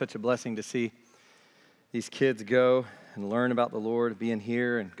Such a blessing to see these kids go and learn about the Lord, being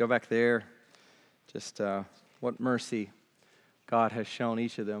here and go back there. Just what mercy God has shown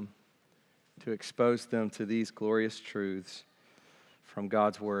each of them to expose them to these glorious truths from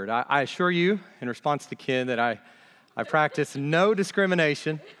God's Word. I assure you, in response to Ken, that I practice no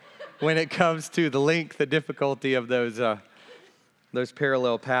discrimination when it comes to the length, the difficulty of those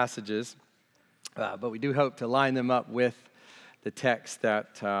parallel passages. But we do hope to line them up with the text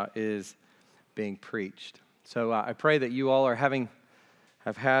that is being preached. So I pray that you all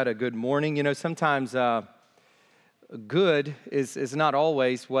have had a good morning. You know, sometimes good is not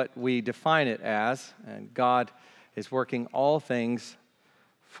always what we define it as, and God is working all things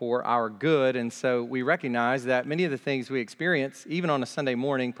for our good, and so we recognize that many of the things we experience, even on a Sunday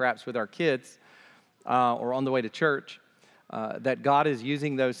morning, perhaps with our kids, or on the way to church, that God is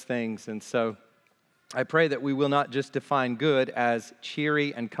using those things, and so I pray that we will not just define good as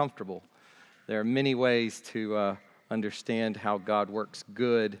cheery and comfortable. There are many ways to understand how God works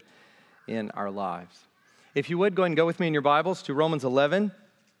good in our lives. If you would, go ahead and go with me in your Bibles to Romans 11,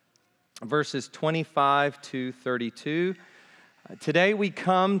 verses 25 to 32. Today we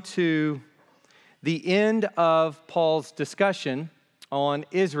come to the end of Paul's discussion on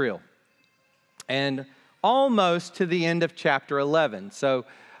Israel, and almost to the end of chapter 11. So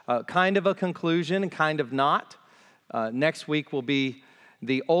kind of a conclusion and kind of not. Next week will be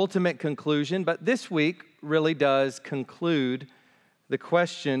the ultimate conclusion, but this week really does conclude the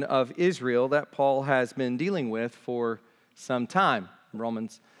question of Israel that Paul has been dealing with for some time,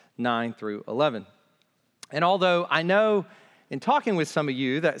 Romans 9 through 11. And although I know in talking with some of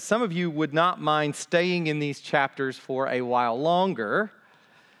you that some of you would not mind staying in these chapters for a while longer,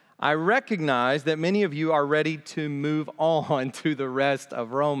 I recognize that many of you are ready to move on to the rest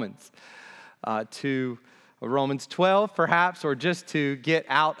of Romans, to Romans 12 perhaps, or just to get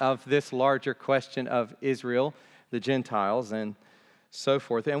out of this larger question of Israel, the Gentiles, and so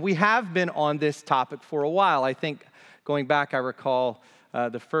forth. And we have been on this topic for a while. I think going back, I recall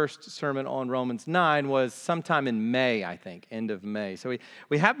the first sermon on Romans 9 was sometime in May, I think, end of May. So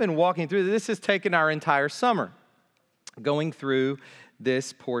we have been walking through. This has taken our entire summer, going through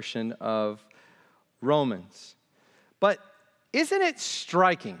this portion of Romans. But isn't it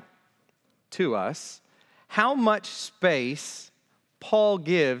striking to us how much space Paul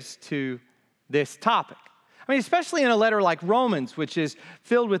gives to this topic? I mean, especially in a letter like Romans, which is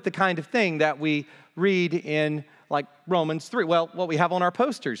filled with the kind of thing that we read in like Romans 3. Well, what we have on our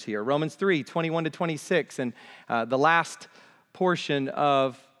posters here, Romans 3, 21 to 26, and the last portion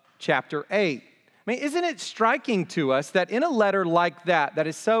of chapter 8. I mean, isn't it striking to us that in a letter like that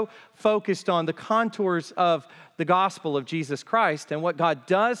is so focused on the contours of the gospel of Jesus Christ and what God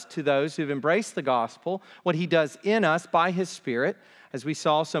does to those who've embraced the gospel, what he does in us by his Spirit, as we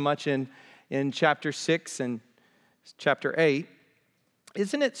saw so much in chapter 6 and chapter 8,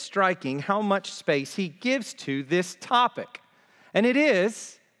 isn't it striking how much space he gives to this topic? And it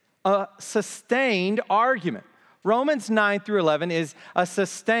is a sustained argument. Romans 9 through 11 is a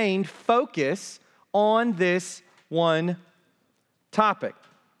sustained focus on this one topic: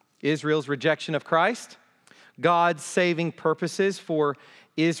 Israel's rejection of Christ, God's saving purposes for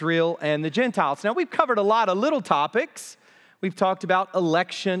Israel and the Gentiles. Now, we've covered a lot of little topics. We've talked about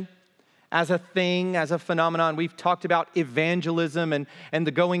election as a thing, as a phenomenon. We've talked about evangelism and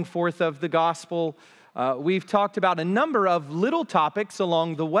the going forth of the gospel. We've talked about a number of little topics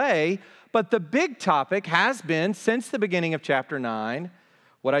along the way, but the big topic has been, since the beginning of chapter 9,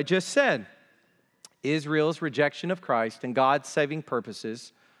 what I just said: Israel's rejection of Christ and God's saving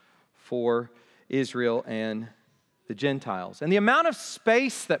purposes for Israel and the Gentiles. And the amount of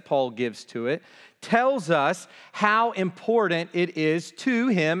space that Paul gives to it tells us how important it is to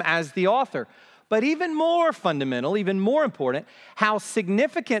him as the author. But even more fundamental, even more important, how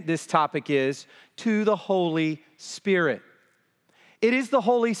significant this topic is to the Holy Spirit. It is the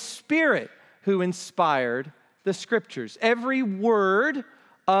Holy Spirit who inspired the Scriptures. Every word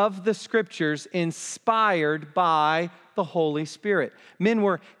of the Scriptures inspired by the Holy Spirit. Men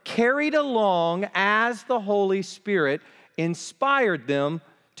were carried along as the Holy Spirit inspired them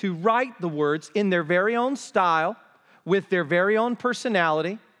to write the words in their very own style, with their very own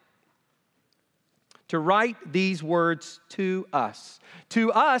personality, to write these words to us.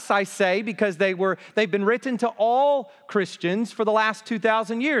 To us, I say, because they've been written to all Christians for the last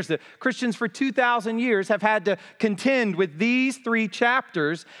 2,000 years. The Christians for 2,000 years have had to contend with these 3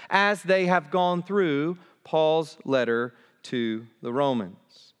 chapters as they have gone through Paul's letter to the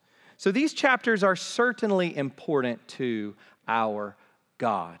Romans. So these chapters are certainly important to our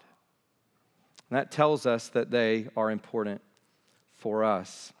God. And that tells us that they are important for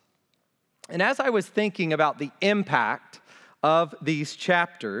us. And as I was thinking about the impact of these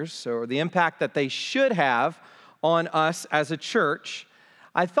chapters, or the impact that they should have on us as a church,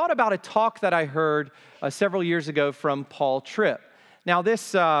 I thought about a talk that I heard several years ago from Paul Tripp. Now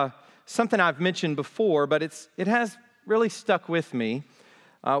this, something I've mentioned before, but it has really stuck with me.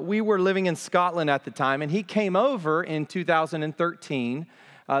 We were living in Scotland at the time, and he came over in 2013.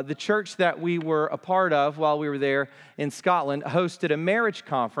 The church that we were a part of while we were there in Scotland hosted a marriage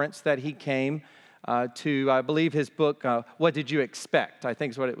conference that he came to, I believe his book, What Did You Expect? I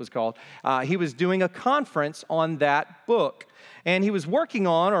think is what it was called. He was doing a conference on that book. And he was working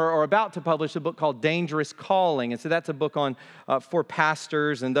on or about to publish a book called Dangerous Calling. And so that's a book on for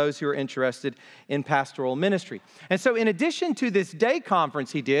pastors and those who are interested in pastoral ministry. And so in addition to this day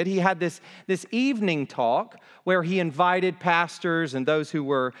conference he had this evening talk where he invited pastors and those who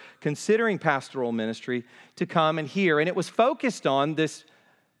were considering pastoral ministry to come and hear. And it was focused on this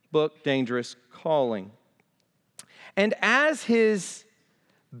book, Dangerous Calling. And as his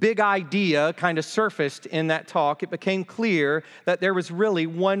big idea kind of surfaced in that talk, it became clear that there was really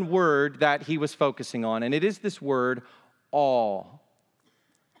one word that he was focusing on, and it is this word, all.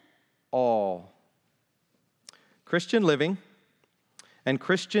 All. Christian living and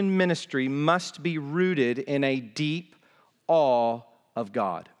Christian ministry must be rooted in a deep awe of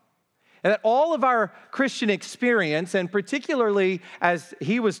God. And that all of our Christian experience, and particularly as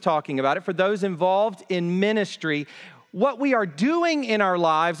he was talking about it, for those involved in ministry, what we are doing in our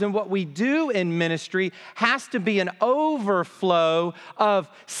lives and what we do in ministry has to be an overflow of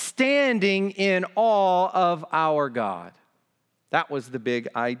standing in awe of our God. That was the big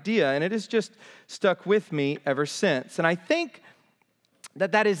idea, and it has just stuck with me ever since. And I think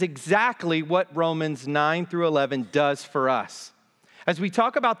that is exactly what Romans 9 through 11 does for us. As we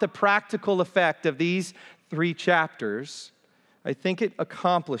talk about the practical effect of these 3 chapters, I think it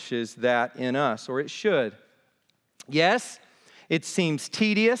accomplishes that in us, or it should. Yes, it seems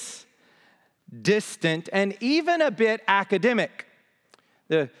tedious, distant, and even a bit academic.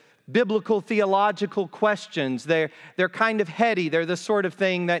 The biblical theological questions, they're kind of heady. They're the sort of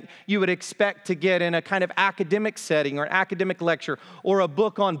thing that you would expect to get in a kind of academic setting or an academic lecture or a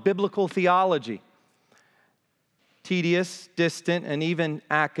book on biblical theology. Tedious, distant, and even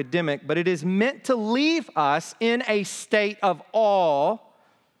academic, but it is meant to leave us in a state of awe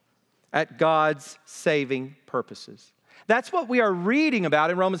at God's saving purposes. That's what we are reading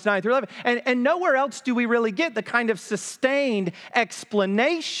about in Romans 9 through 11. And nowhere else do we really get the kind of sustained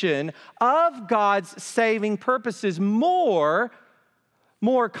explanation of God's saving purposes more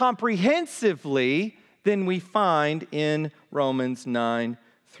comprehensively than we find in Romans 9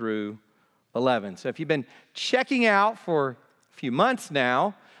 through 11. So if you've been checking out for a few months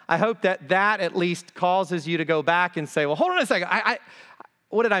now, I hope that at least causes you to go back and say, well, hold on a second.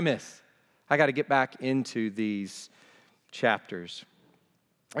 What did I miss? I got to get back into these chapters.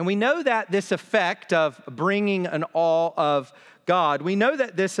 And we know that this effect of bringing an awe of God, we know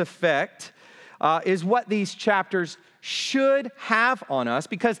that this effect is what these chapters should have on us,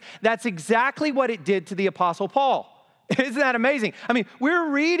 because that's exactly what it did to the Apostle Paul. Isn't that amazing? I mean, we're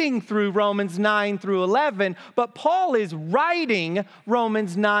reading through Romans 9 through 11, but Paul is writing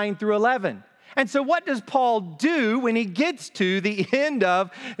Romans 9 through 11. And so what does Paul do when he gets to the end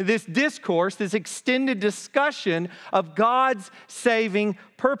of this discourse, this extended discussion of God's saving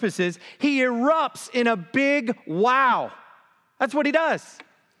purposes? He erupts in a big wow. That's what he does.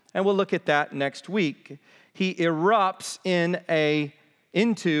 And we'll look at that next week. He erupts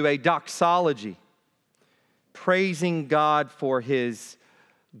into a doxology, praising God for his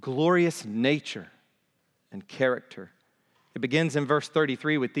glorious nature and character. It begins in verse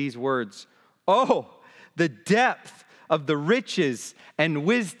 33 with these words, "Oh, the depth of the riches and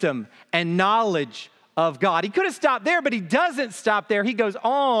wisdom and knowledge of God." He could have stopped there, but he doesn't stop there. He goes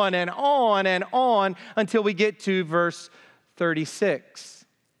on and on and on until we get to verse 36.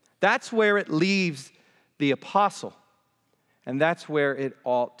 That's where it leaves the apostle, and that's where it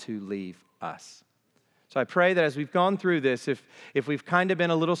ought to leave us. So I pray that as we've gone through this, if we've kind of been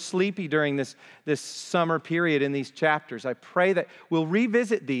a little sleepy during this summer period in these chapters, I pray that we'll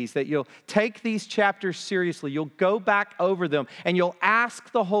revisit these, that you'll take these chapters seriously, you'll go back over them, and you'll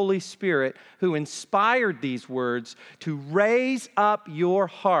ask the Holy Spirit who inspired these words to raise up your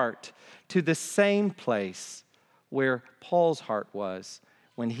heart to the same place where Paul's heart was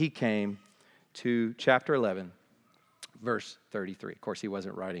when he came to chapter 11, verse 33. Of course, he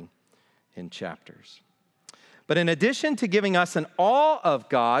wasn't writing in chapters. But in addition to giving us an awe of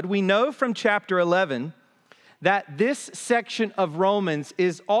God, we know from chapter 11 that this section of Romans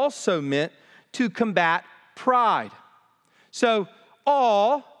is also meant to combat pride. So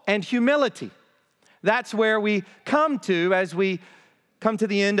awe and humility. That's where we come to as we come to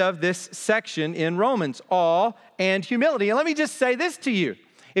the end of this section in Romans, awe and humility. And let me just say this to you.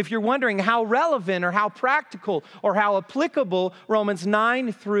 If you're wondering how relevant or how practical or how applicable Romans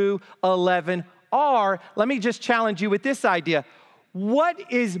 9 through 11 are, let me just challenge you with this idea.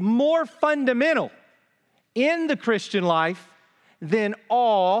 What is more fundamental in the Christian life than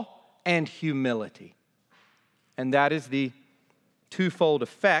awe and humility? And that is the twofold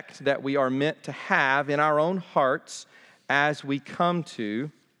effect that we are meant to have in our own hearts as we come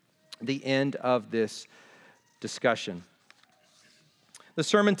to the end of this discussion. The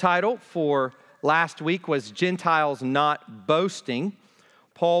sermon title for last week was Gentiles Not Boasting.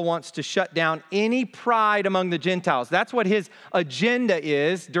 Paul wants to shut down any pride among the Gentiles. That's what his agenda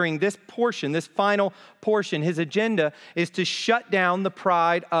is during this portion, this final portion. His agenda is to shut down the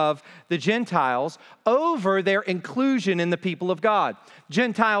pride of the Gentiles over their inclusion in the people of God.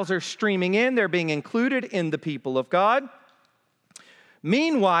 Gentiles are streaming in. They're being included in the people of God.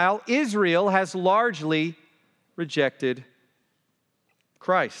 Meanwhile, Israel has largely rejected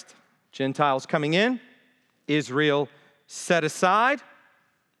Christ. Gentiles coming in, Israel set aside.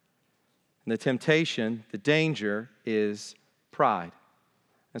 And the temptation, the danger is pride.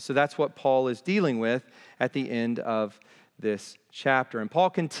 And so that's what Paul is dealing with at the end of this chapter. And Paul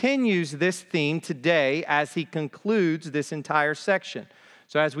continues this theme today as he concludes this entire section.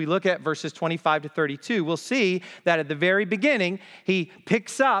 So as we look at verses 25 to 32, we'll see that at the very beginning, he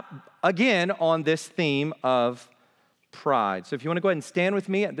picks up again on this theme of pride. So if you want to go ahead and stand with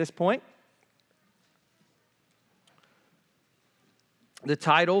me at this point. The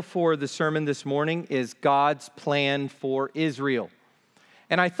title for the sermon this morning is God's Plan for Israel.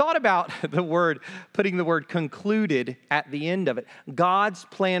 And I thought about putting the word concluded at the end of it. God's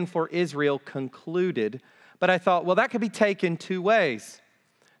plan for Israel concluded. But I thought, well, that could be taken two ways.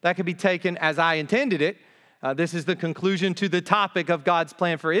 That could be taken as I intended it. This is the conclusion to the topic of God's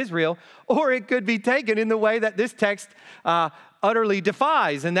plan for Israel. Or it could be taken in the way that this text utterly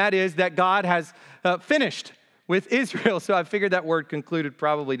defies, and that is that God has finished with Israel. So I figured that word concluded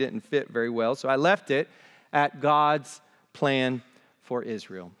probably didn't fit very well. So I left it at God's plan for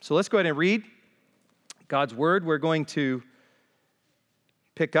Israel. So let's go ahead and read God's word. We're going to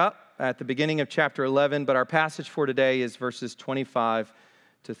pick up at the beginning of chapter 11, but our passage for today is verses 25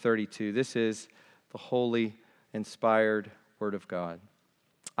 to 32. This is the holy, inspired word of God.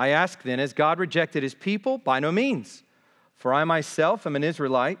 I ask then, has God rejected his people? By no means. For I myself am an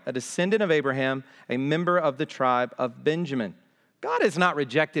Israelite, a descendant of Abraham, a member of the tribe of Benjamin. God has not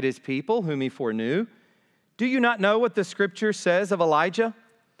rejected his people, whom he foreknew. Do you not know what the scripture says of Elijah?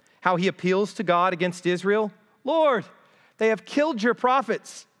 How he appeals to God against Israel? Lord, they have killed your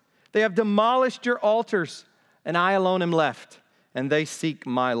prophets. They have demolished your altars, and I alone am left, and they seek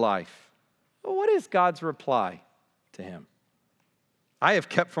my life. Well, what is God's reply to him? I have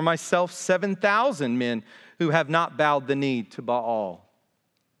kept for myself 7,000 men who have not bowed the knee to Baal.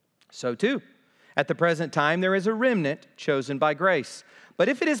 So too, at the present time, there is a remnant chosen by grace. But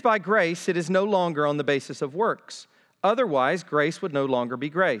if it is by grace, it is no longer on the basis of works. Otherwise, grace would no longer be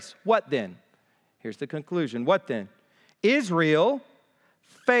grace. What then? Here's the conclusion. What then? Israel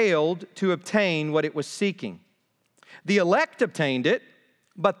failed to obtain what it was seeking. The elect obtained it,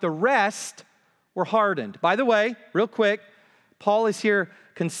 but the rest were hardened. By the way, real quick, Paul is here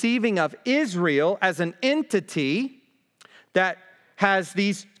conceiving of Israel as an entity that has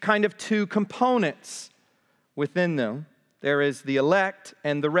these kind of two components within them. There is the elect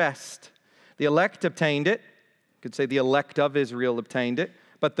and the rest. The elect obtained it. You could say the elect of Israel obtained it,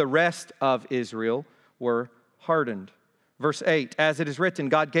 but the rest of Israel were hardened. Verse 8, as it is written,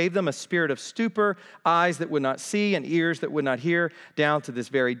 God gave them a spirit of stupor, eyes that would not see and ears that would not hear, down to this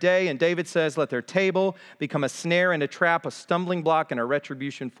very day. And David says, let their table become a snare and a trap, a stumbling block and a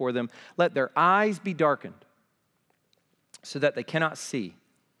retribution for them. Let their eyes be darkened so that they cannot see,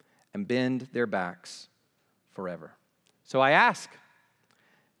 and bend their backs forever. So I ask,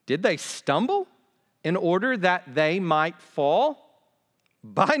 did they stumble in order that they might fall?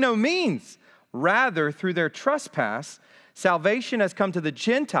 By no means. Rather, through their trespass, salvation has come to the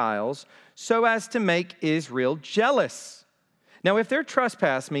Gentiles so as to make Israel jealous. Now, if their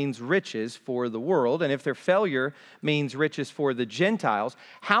trespass means riches for the world, and if their failure means riches for the Gentiles,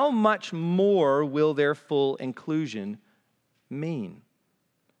 how much more will their full inclusion mean?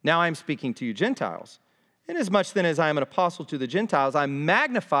 Now I'm speaking to you Gentiles. Inasmuch then as I am an apostle to the Gentiles, I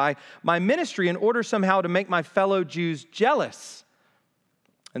magnify my ministry in order somehow to make my fellow Jews jealous,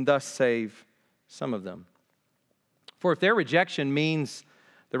 and thus save some of them. For if their rejection means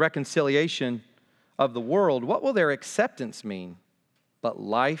the reconciliation of the world, what will their acceptance mean? but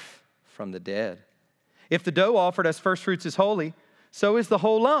life from the dead. If the dough offered as first fruits is holy, so is the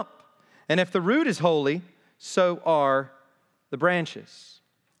whole lump. And if the root is holy, so are the branches.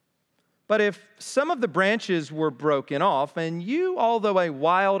 But if some of the branches were broken off, and you, although a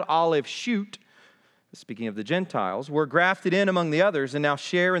wild olive shoot, speaking of the Gentiles, were grafted in among the others and now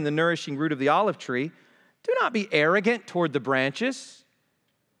share in the nourishing root of the olive tree, do not be arrogant toward the branches.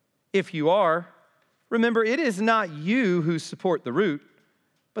 If you are, remember, it is not you who support the root,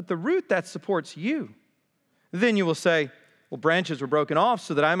 but the root that supports you. Then you will say, well, branches were broken off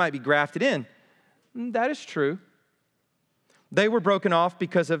so that I might be grafted in. That is true. They were broken off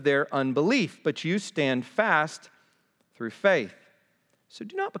because of their unbelief, but you stand fast through faith. So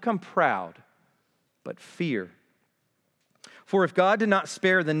do not become proud, but fear. For if God did not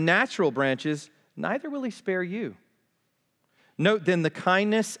spare the natural branches, neither will he spare you. Note then the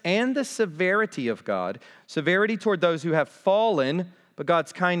kindness and the severity of God. Severity toward those who have fallen, but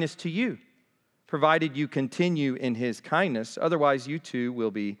God's kindness to you, provided you continue in his kindness. Otherwise, you too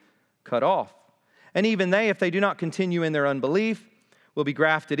will be cut off. And even they, if they do not continue in their unbelief, will be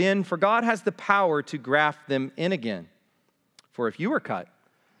grafted in, for God has the power to graft them in again. For if you were cut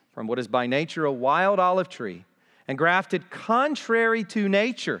from what is by nature a wild olive tree and grafted contrary to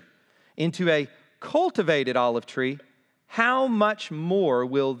nature into a cultivated olive tree, how much more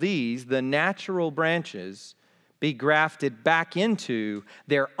will these, the natural branches, be grafted back into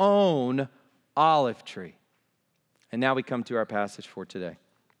their own olive tree? And now we come to our passage for today.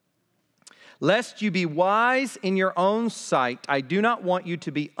 Lest you be wise in your own sight, I do not want you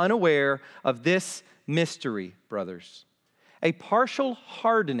to be unaware of this mystery, brothers. A partial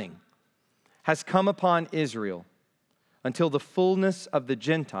hardening has come upon Israel until the fullness of the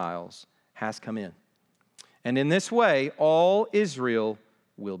Gentiles has come in. And in this way, all Israel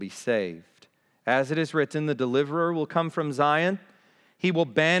will be saved. As it is written, the deliverer will come from Zion. He will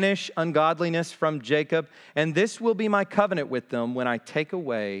banish ungodliness from Jacob, and this will be my covenant with them when I take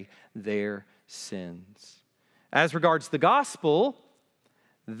away their sins. As regards the gospel,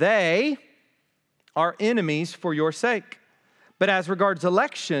 they are enemies for your sake. But as regards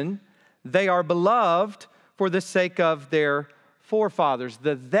election, they are beloved for the sake of their forefathers.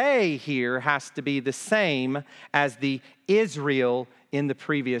 The they here has to be the same as the Israel in the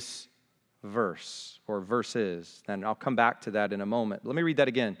previous verse or verses. And I'll come back to that in a moment. Let me read that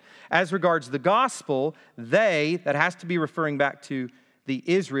again. As regards the gospel, they, that has to be referring back to the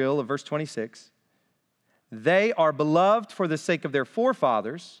Israel of verse 26, they are beloved for the sake of their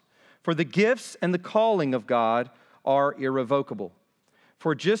forefathers, for the gifts and the calling of God are irrevocable.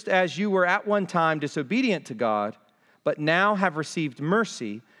 For just as you were at one time disobedient to God, but now have received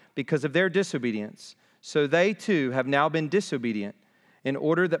mercy because of their disobedience, so they too have now been disobedient, in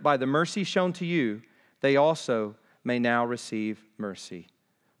order that by the mercy shown to you, they also may now receive mercy.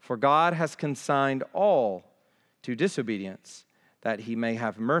 For God has consigned all to disobedience, that he may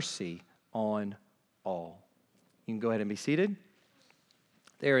have mercy on all. You can go ahead and be seated.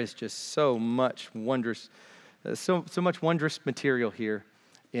 There is just so much wondrous material here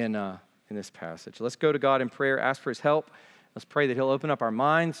in this passage. Let's go to God in prayer, ask for his help. Let's pray that he'll open up our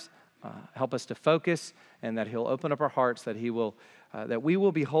minds, help us to focus, and that he'll open up our hearts, that that we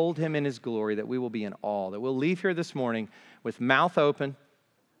will behold him in his glory, that we will be in awe, that we'll leave here this morning with mouth open,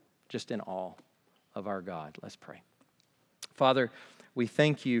 just in awe of our God. Let's pray. Father, we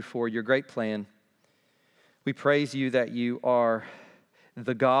thank you for your great plan. We praise you that you are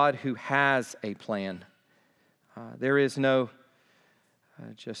the God who has a plan. There is no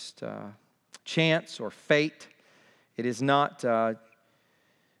chance or fate. It is not,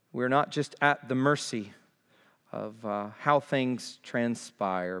 we're not just at the mercy of how things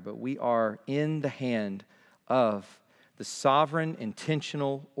transpire, but we are in the hand of the sovereign,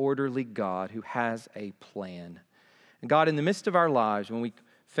 intentional, orderly God who has a plan. And God, in the midst of our lives, when we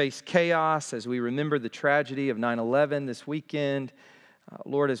face chaos, as we remember the tragedy of 9/11 this weekend,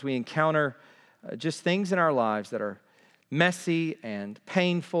 Lord, as we encounter just things in our lives that are messy and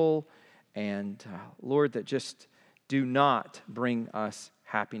painful, and Lord, that just do not bring us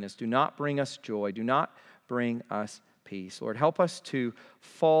happiness, do not bring us joy, do not bring us peace. Lord, help us to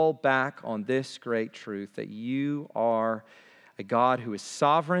fall back on this great truth that you are a God who is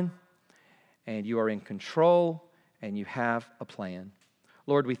sovereign, and you are in control, and you have a plan.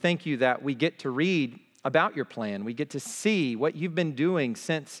 Lord, we thank you that we get to read about your plan. We get to see what you've been doing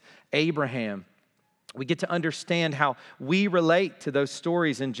since Abraham. We get to understand how we relate to those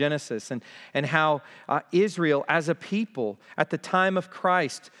stories in Genesis, and how Israel as a people at the time of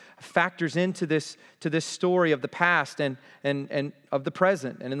Christ factors into this story of the past and of the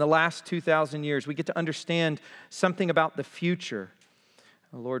present. And in the last 2,000 years, we get to understand something about the future.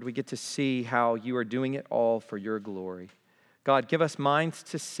 Lord, we get to see how you are doing it all for your glory. God, give us minds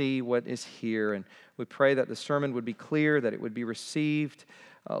to see what is here, and we pray that the sermon would be clear, that it would be received.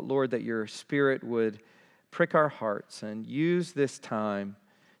 Lord, that your Spirit would prick our hearts and use this time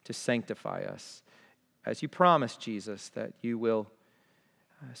to sanctify us. As you promised, Jesus, that you will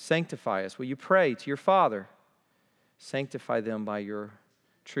sanctify us. Will you pray to your Father? Sanctify them by your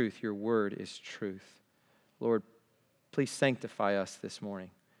truth. Your word is truth. Lord, please sanctify us this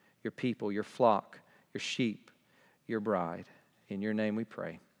morning, your people, your flock, your sheep, your bride. In your name we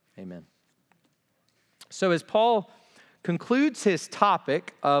pray. Amen. So as Paul concludes his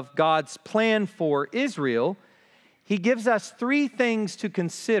topic of God's plan for Israel, he gives us three things to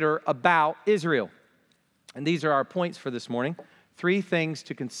consider about Israel. And these are our points for this morning. Three things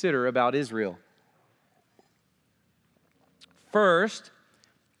to consider about Israel. First,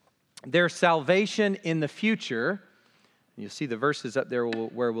 their salvation in the future. You'll see the verses up there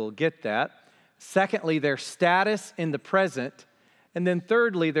where we'll get that. Secondly, their status in the present. And then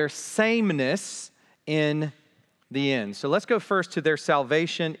thirdly, their sameness in the end. So let's go first to their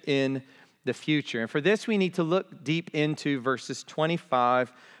salvation in the future. And for this, we need to look deep into verses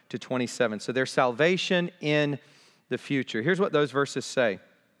 25 to 27. So their salvation in the future. Here's what those verses say.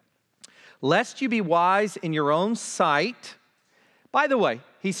 Lest you be wise in your own sight. By the way,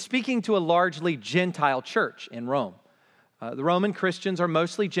 he's speaking to a largely Gentile church in Rome. The Roman Christians are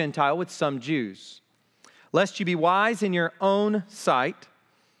mostly Gentile with some Jews. Lest you be wise in your own sight.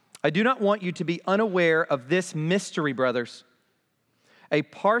 I do not want you to be unaware of this mystery, brothers. A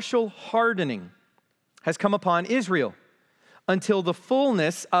partial hardening has come upon Israel until the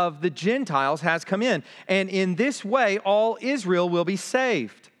fullness of the Gentiles has come in. And in this way, all Israel will be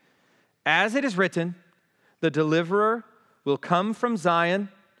saved. As it is written, the deliverer will come from Zion.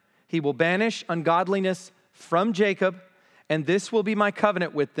 He will banish ungodliness from Jacob, and this will be my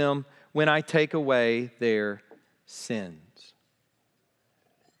covenant with them when I take away their sins.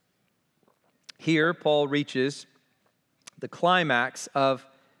 Here, Paul reaches the climax of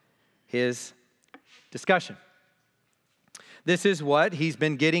his discussion. This is what he's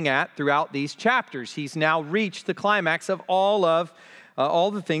been getting at throughout these chapters. He's now reached the climax of all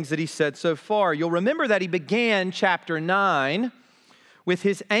the things that he said so far. You'll remember that he began chapter 9 with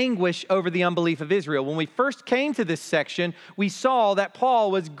his anguish over the unbelief of Israel. When we first came to this section, we saw that Paul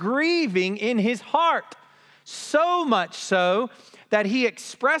was grieving in his heart, so much so that he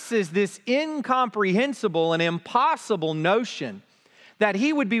expresses this incomprehensible and impossible notion that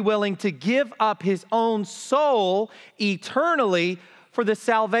he would be willing to give up his own soul eternally for the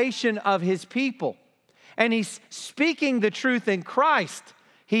salvation of his people. And he's speaking the truth in Christ.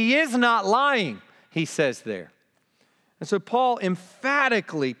 He is not lying, he says there. And so Paul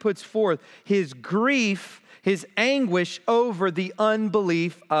emphatically puts forth his grief, his anguish over the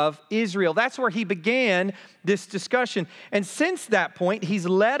unbelief of Israel. That's where he began this discussion. And since that point, he's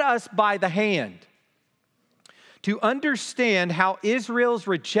led us by the hand to understand how Israel's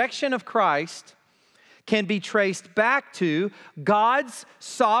rejection of Christ can be traced back to God's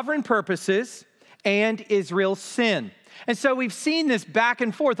sovereign purposes and Israel's sin. And so we've seen this back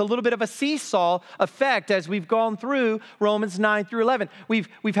and forth, a little bit of a seesaw effect as we've gone through Romans 9 through 11.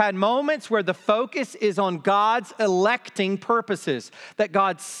 We've had moments where the focus is on God's electing purposes, that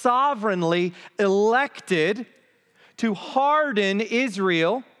God sovereignly elected to harden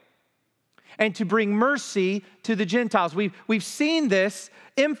Israel and to bring mercy to the Gentiles. We've seen this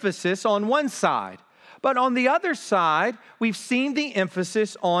emphasis on one side. But on the other side, we've seen the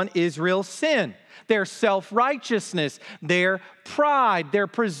emphasis on Israel's sin, their self-righteousness, their pride, their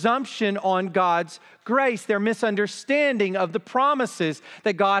presumption on God's grace, their misunderstanding of the promises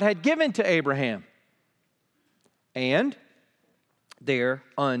that God had given to Abraham, and their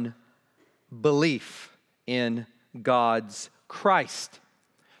unbelief in God's Christ.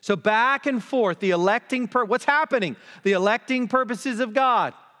 So back and forth, the electing what's happening? The electing purposes of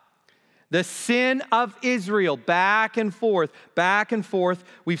God. The sin of Israel, back and forth, back and forth.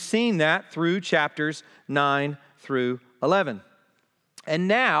 We've seen that through chapters 9 through 11. And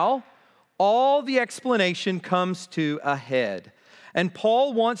now, all the explanation comes to a head. And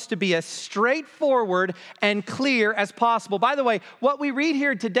Paul wants to be as straightforward and clear as possible. By the way, what we read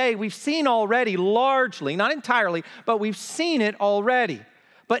here today, we've seen already largely, not entirely, but we've seen it already.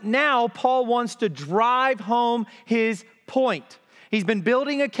 But now, Paul wants to drive home his point. He's been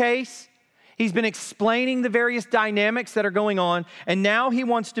building a case. He's been explaining the various dynamics that are going on, and now he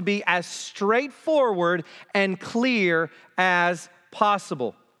wants to be as straightforward and clear as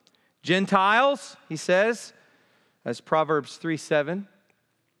possible. Gentiles, he says, as Proverbs 3:7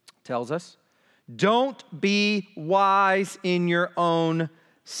 tells us, don't be wise in your own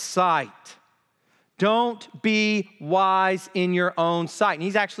sight. Don't be wise in your own sight. And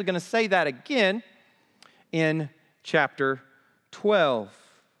he's actually going to say that again in chapter 12.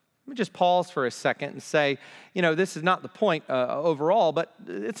 Let me just pause for a second and say, this is not the point overall, but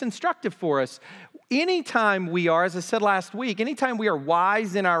it's instructive for us. Anytime we are, as I said last week, anytime we are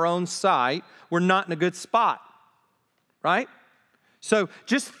wise in our own sight, we're not in a good spot, right? So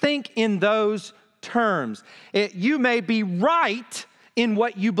just think in those terms. You may be right in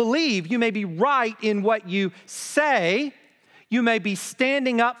what you believe. You may be right in what you say. You may be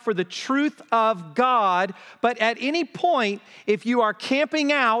standing up for the truth of God, but at any point, if you are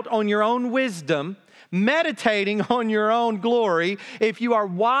camping out on your own wisdom, meditating on your own glory, if you are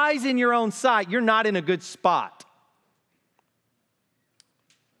wise in your own sight, you're not in a good spot,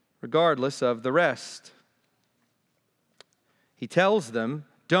 regardless of the rest. He tells them,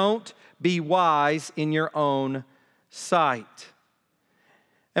 don't be wise in your own sight.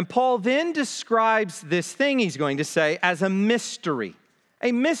 And Paul then describes this thing he's going to say as a mystery,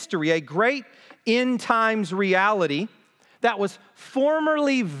 a great end times reality that was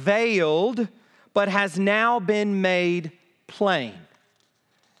formerly veiled but has now been made plain.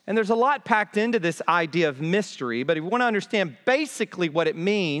 And there's a lot packed into this idea of mystery, but if you want to understand basically what it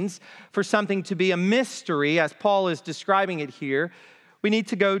means for something to be a mystery, as Paul is describing it here, we need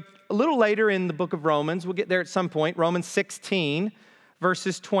to go a little later in the book of Romans. We'll get there at some point, Romans 16,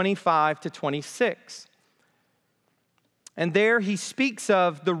 verses 25 to 26. And there he speaks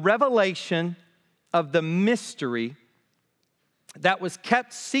of the revelation of the mystery that was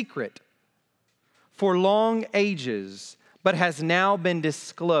kept secret for long ages, but has now been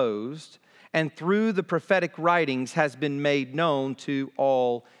disclosed, and through the prophetic writings has been made known to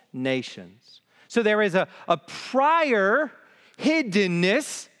all nations. So there is a prior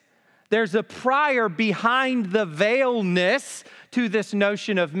hiddenness. There's a prior behind the veilness to this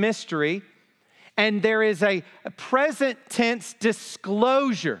notion of mystery. And there is a present tense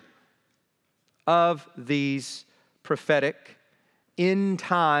disclosure of these prophetic end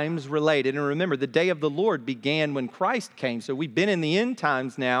times related. And remember, the day of the Lord began when Christ came. So we've been in the end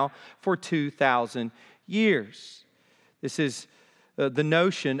times now for 2,000 years. This is the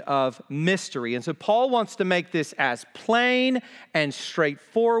notion of mystery. And so Paul wants to make this as plain and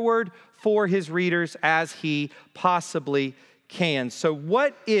straightforward for his readers as he possibly can. So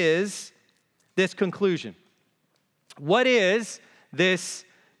what is this conclusion? What is this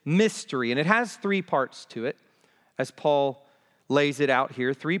mystery? And it has three parts to it, as Paul lays it out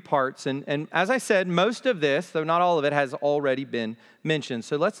here, three parts. And as I said, most of this, though not all of it, has already been mentioned.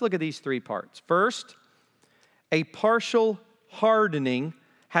 So let's look at these three parts. First, a partial hardening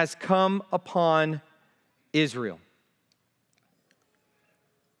has come upon Israel.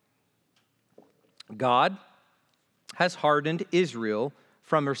 God has hardened Israel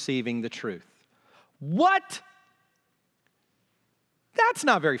from receiving the truth. What? That's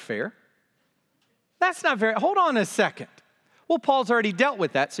not very fair. Hold on a second. Well, Paul's already dealt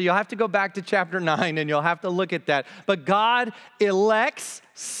with that, so you'll have to go back to chapter 9 and you'll have to look at that. But God elects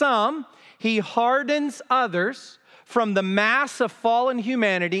some, he hardens others. From the mass of fallen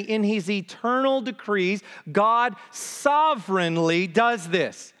humanity in his eternal decrees, God sovereignly does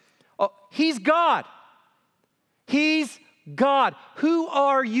this. Oh, he's God. He's God. Who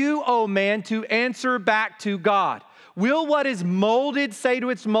are you, oh man, to answer back to God? Will what is molded say to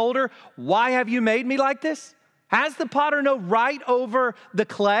its molder, why have you made me like this? Has the potter no right over the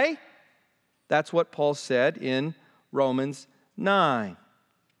clay? That's what Paul said in Romans 9.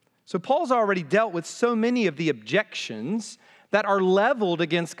 So Paul's already dealt with so many of the objections that are leveled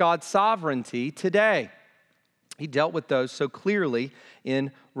against God's sovereignty today. He dealt with those so clearly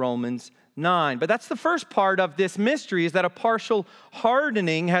in Romans 9. But that's the first part of this mystery, is that a partial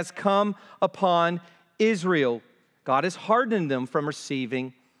hardening has come upon Israel. God has hardened them from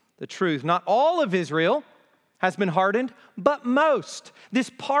receiving the truth. Not all of Israel has been hardened, but most.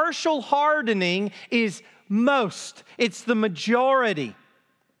 This partial hardening is most. It's the majority.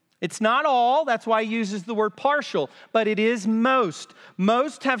 It's not all, that's why he uses the word partial, but it is most.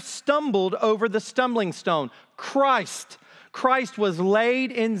 Most have stumbled over the stumbling stone, Christ. Christ was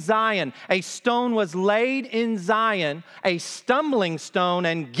laid in Zion. A stone was laid in Zion, a stumbling stone,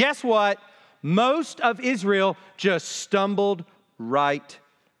 and guess what? Most of Israel just stumbled right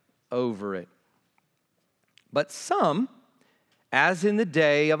over it. But some, as in the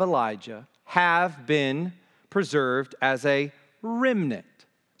day of Elijah, have been preserved as a remnant.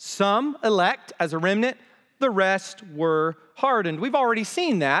 Some elect as a remnant, the rest were hardened. We've already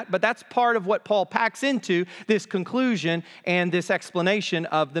seen that, but that's part of what Paul packs into this conclusion and this explanation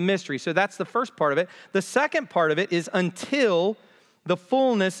of the mystery. So that's the first part of it. The second part of it is until the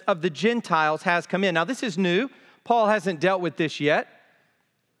fullness of the Gentiles has come in. Now, this is new. Paul hasn't dealt with this yet.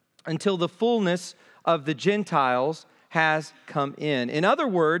 Until the fullness of the Gentiles has come in. In other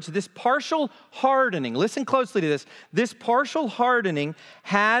words, this partial hardening, listen closely to this, this partial hardening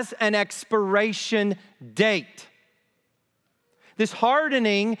has an expiration date. This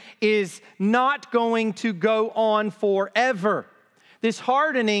hardening is not going to go on forever. This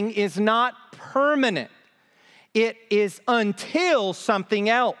hardening is not permanent. It is until something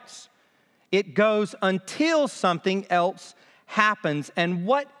else. It goes until something else happens. And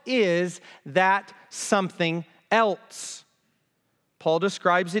what is that something else? Paul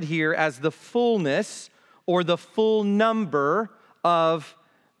describes it here as the fullness or the full number of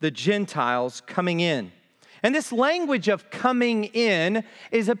the Gentiles coming in. And this language of coming in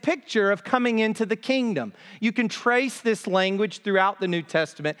is a picture of coming into the kingdom. You can trace this language throughout the New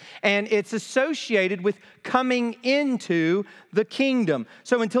Testament, and it's associated with coming into the kingdom.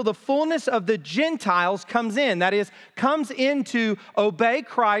 So until the fullness of the Gentiles comes in, that is, comes in to obey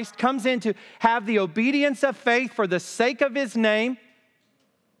Christ, comes in to have the obedience of faith for the sake of his name,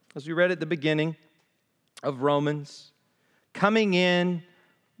 as we read at the beginning of Romans, coming in,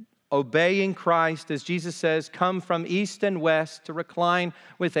 obeying Christ, as Jesus says, come from east and west to recline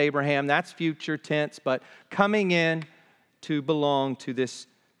with Abraham. That's future tense, but coming in to belong to this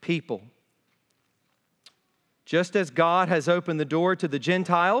people. Just as God has opened the door to the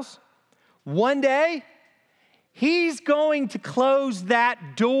Gentiles, one day he's going to close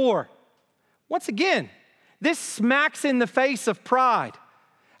that door. Once again, this smacks in the face of pride.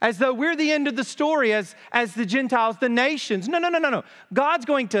 As though we're the end of the story as the Gentiles, the nations. No. God's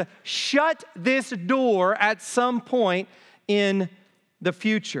going to shut this door at some point in the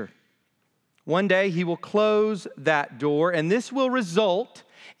future. One day he will close that door, and this will result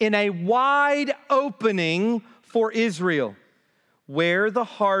in a wide opening for Israel, where the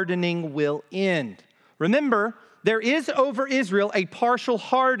hardening will end. Remember, there is over Israel a partial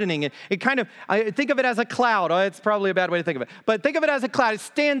hardening. I think of it as a cloud. Oh, it's probably a bad way to think of it. But think of it as a cloud. It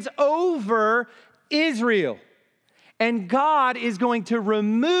stands over Israel. And God is going to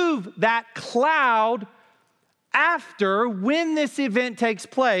remove that cloud after, when this event takes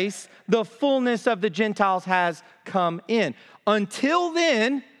place, the fullness of the Gentiles has come in. Until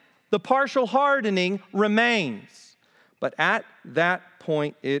then, the partial hardening remains. But at that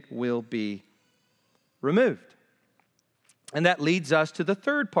point, it will be removed. And that leads us to the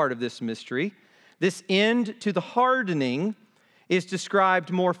third part of this mystery. This end to the hardening is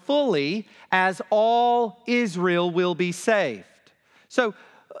described more fully as all Israel will be saved. So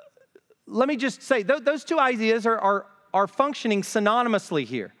let me just say, those two ideas are functioning synonymously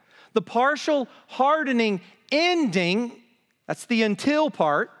here. The partial hardening ending, that's the until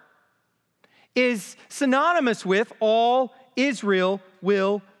part, is synonymous with all Israel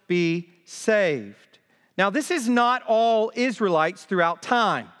will be saved. Now, this is not all Israelites throughout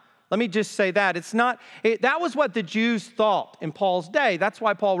time. Let me just say that. That was what the Jews thought in Paul's day. That's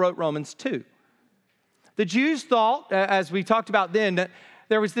why Paul wrote Romans 2. The Jews thought, as we talked about then, that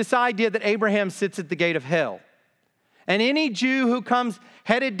there was this idea that Abraham sits at the gate of hell. And any Jew who comes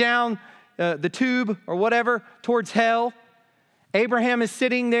headed down the tube or whatever towards hell, Abraham is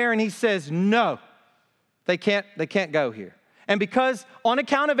sitting there and he says, no, they can't go here. And because on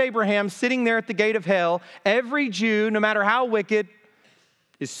account of Abraham sitting there at the gate of hell, every Jew, no matter how wicked,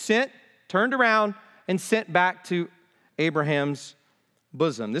 is turned around and sent back to Abraham's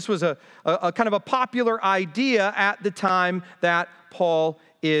bosom. This was a kind of a popular idea at the time that Paul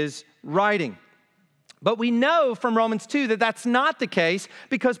is writing. But we know from Romans 2 that that's not the case,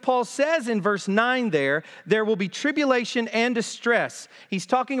 because Paul says in verse 9 there will be tribulation and distress. He's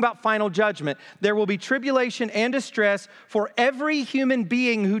talking about final judgment. There will be tribulation and distress for every human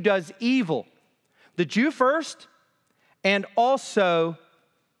being who does evil. The Jew first, and also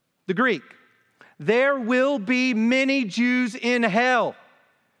the Greek. There will be many Jews in hell,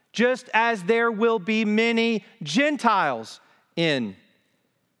 just as there will be many Gentiles in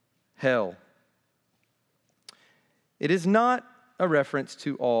hell. It is not a reference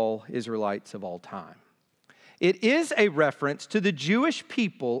to all Israelites of all time. It is a reference to the Jewish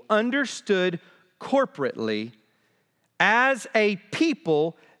people understood corporately as a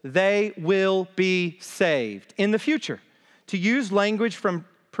people. They will be saved in the future. To use language from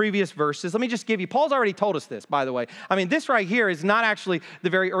previous verses, let me just give you, Paul's already told us this, by the way. I mean, this right here is not actually the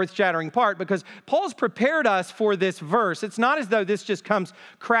very earth-shattering part, because Paul's prepared us for this verse. It's not as though this just comes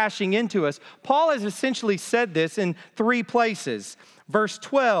crashing into us. Paul has essentially said this in 3 places. Verse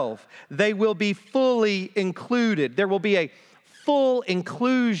 12, they will be fully included. There will be a full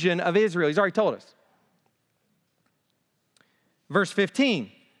inclusion of Israel. He's already told us. Verse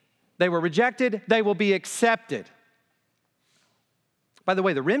 15, they were rejected, they will be accepted. By the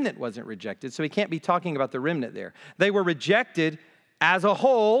way, the remnant wasn't rejected, so he can't be talking about the remnant there. They were rejected as a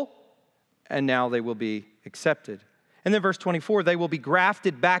whole, and now they will be accepted. And then verse 24, they will be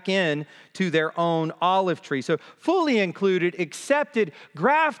grafted back in to their own olive tree. So fully included, accepted,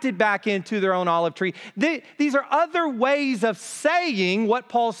 grafted back into their own olive tree. These are other ways of saying what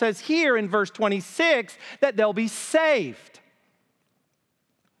Paul says here in verse 26, that they'll be saved.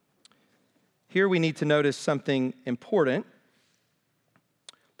 Here we need to notice something important.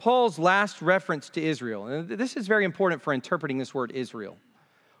 Paul's last reference to Israel, and this is very important for interpreting this word Israel.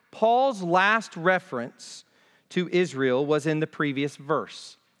 Paul's last reference to Israel was in the previous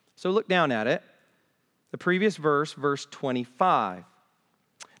verse. So look down at it. The previous verse, verse 25.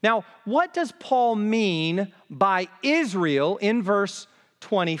 Now, what does Paul mean by Israel in verse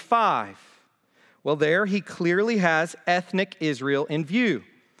 25? Well, there he clearly has ethnic Israel in view.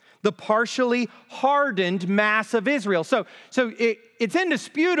 The partially hardened mass of Israel. So it's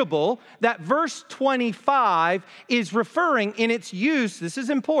indisputable that verse 25 is referring in its use, this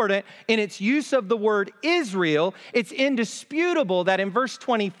is important, in its use of the word Israel, it's indisputable that in verse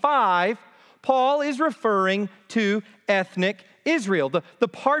 25, Paul is referring to ethnic Israel, the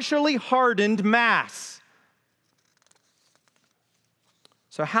partially hardened mass.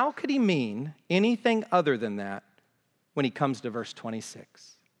 So how could he mean anything other than that when he comes to verse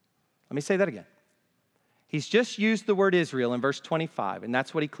 26? Let me say that again. He's just used the word Israel in verse 25, and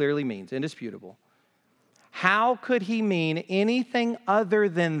that's what he clearly means, indisputable. How could he mean anything other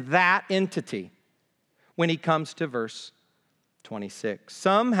than that entity when he comes to verse 26?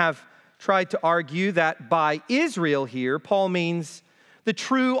 Some have tried to argue that by Israel here, Paul means the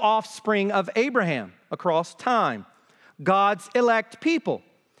true offspring of Abraham across time, God's elect people,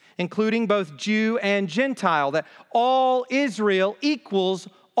 including both Jew and Gentile, that all Israel equals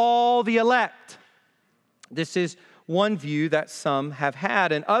all the elect. This is one view that some have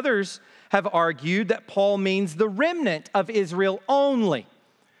had, and others have argued that Paul means the remnant of Israel only.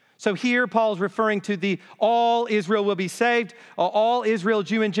 So here Paul's referring to the all Israel will be saved, all Israel,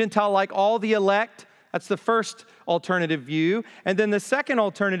 Jew and Gentile, like all the elect. That's the first alternative view. And then the second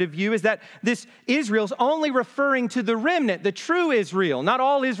alternative view is that this Israel's only referring to the remnant, the true Israel. Not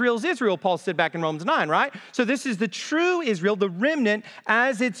all Israel's Israel, Paul said back in Romans 9, right? So this is the true Israel, the remnant,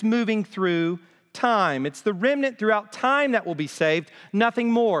 as it's moving through time. It's the remnant throughout time that will be saved,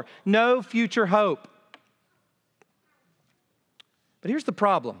 nothing more. No future hope. But here's the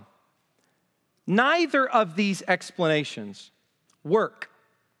problem. Neither of these explanations work.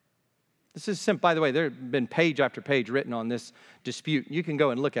 This is simple. By the way, there have been page after page written on this dispute. You can go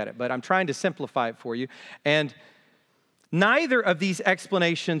and look at it, but I'm trying to simplify it for you. And neither of these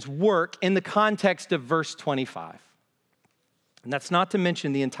explanations work in the context of verse 25. And that's not to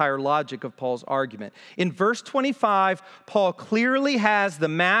mention the entire logic of Paul's argument. In verse 25, Paul clearly has the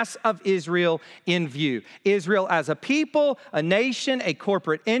mass of Israel in view. Israel as a people, a nation, a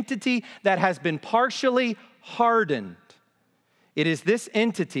corporate entity that has been partially hardened. It is this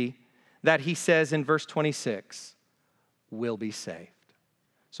entity that he says in verse 26, will be saved.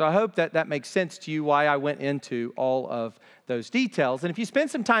 So I hope that makes sense to you why I went into all of those details. And if you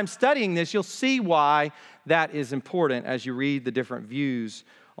spend some time studying this, you'll see why that is important as you read the different views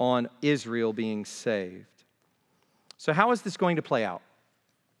on Israel being saved. So how is this going to play out?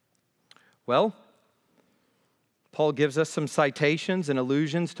 Well, Paul gives us some citations and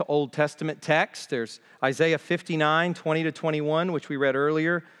allusions to Old Testament texts. There's Isaiah 59, 20 to 21, which we read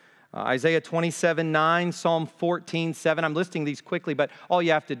earlier. Isaiah 27:9, Psalm 14:7. I'm listing these quickly, but all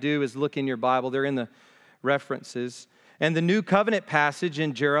you have to do is look in your Bible. They're in the references. And the New Covenant passage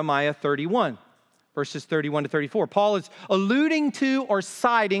in Jeremiah 31, verses 31 to 34. Paul is alluding to or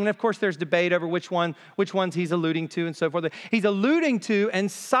citing, and of course there's debate over which ones he's alluding to and so forth. He's alluding to and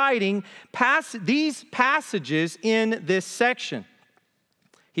citing these passages in this section.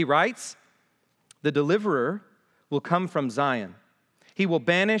 He writes, "The deliverer will come from Zion. He will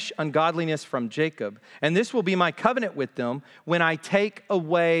banish ungodliness from Jacob, and this will be my covenant with them when I take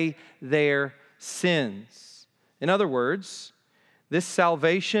away their sins." In other words, this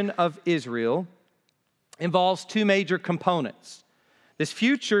salvation of Israel involves two major components. This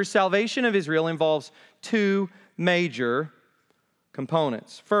future salvation of Israel involves two major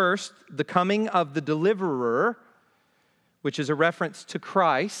components. First, the coming of the deliverer, which is a reference to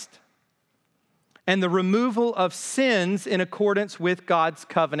Christ, and the removal of sins in accordance with God's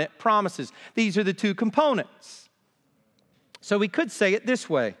covenant promises. These are the two components. So we could say it this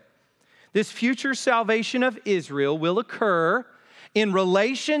way. This future salvation of Israel will occur in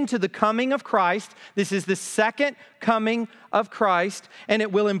relation to the coming of Christ. This is the second coming of Christ, and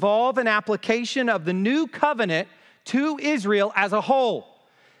it will involve an application of the new covenant to Israel as a whole.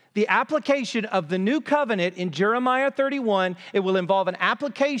 The application of the new covenant in Jeremiah 31, it will involve an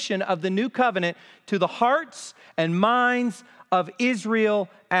application of the new covenant to the hearts and minds of Israel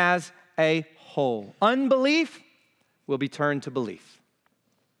as a whole. Unbelief will be turned to belief.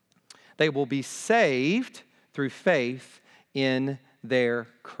 They will be saved through faith in their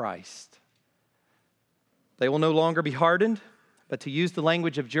Christ. They will no longer be hardened, but to use the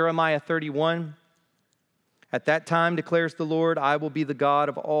language of Jeremiah 31, at that time, declares the Lord, I will be the God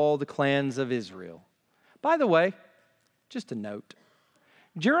of all the clans of Israel. By the way, just a note,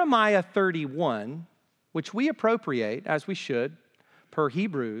 Jeremiah 31, which we appropriate, as we should, per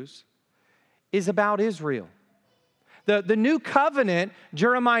Hebrews, is about Israel. The new covenant,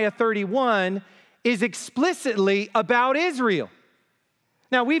 Jeremiah 31, is explicitly about Israel.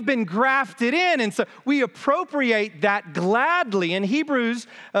 Now, we've been grafted in, and so we appropriate that gladly. And Hebrews,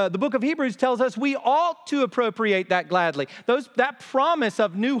 the book of Hebrews tells us we ought to appropriate that gladly. That promise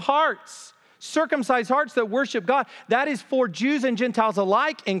of new hearts, circumcised hearts that worship God, that is for Jews and Gentiles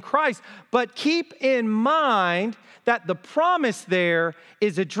alike in Christ. But keep in mind that the promise there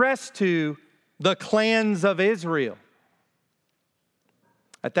is addressed to the clans of Israel.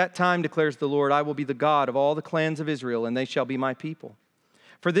 At that time, declares the Lord, I will be the God of all the clans of Israel, and they shall be my people.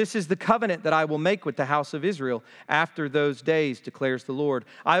 For this is the covenant that I will make with the house of Israel after those days, declares the Lord.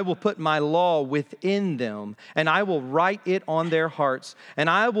 I will put my law within them, and I will write it on their hearts, and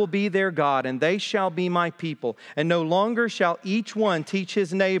I will be their God, and they shall be my people. And no longer shall each one teach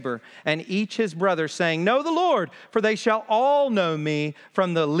his neighbor and each his brother, saying, Know the Lord, for they shall all know me,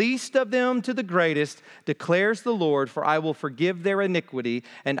 from the least of them to the greatest, declares the Lord, for I will forgive their iniquity,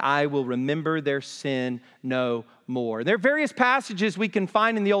 and I will remember their sin no more. There are various passages we can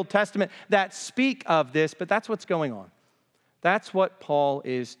find in the Old Testament that speak of this, but that's what's going on. That's what Paul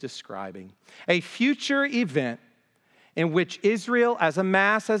is describing. A future event in which Israel as a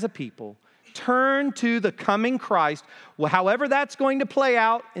mass, as a people, turn to the coming Christ. Well, however that's going to play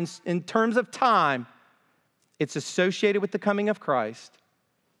out in terms of time, it's associated with the coming of Christ,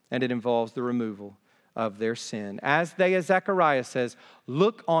 and it involves the removal of their sin. As Zechariah says,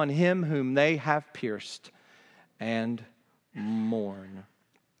 look on him whom they have pierced and mourn.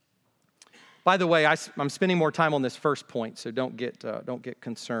 By the way, I'm spending more time on this first point, so don't get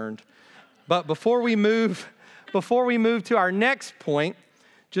concerned. But before we move to our next point,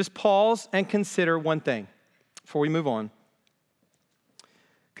 just pause and consider one thing before we move on.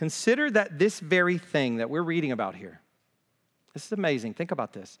 Consider that this very thing that we're reading about here, this is amazing. Think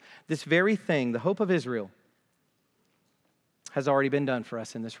about this. This very thing, the hope of Israel, has already been done for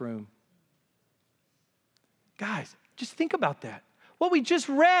us in this room. Guys, just think about that. What we just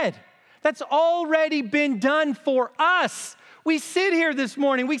read, that's already been done for us. We sit here this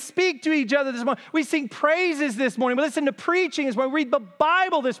morning. We speak to each other this morning. We sing praises this morning. We listen to preaching this morning. We read the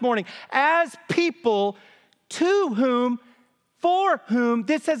Bible this morning as people for whom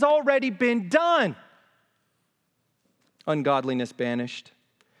this has already been done. Ungodliness banished,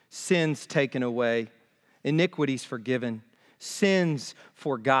 sins taken away, iniquities forgiven, sins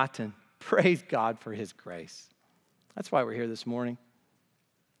forgotten. Praise God for his grace. That's why we're here this morning.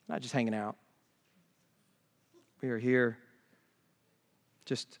 Not just hanging out. We are here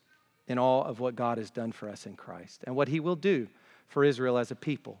just in awe of what God has done for us in Christ and what he will do for Israel as a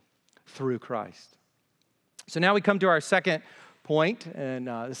people through Christ. So now we come to our second point, and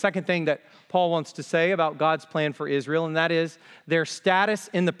the second thing that Paul wants to say about God's plan for Israel, and that is their status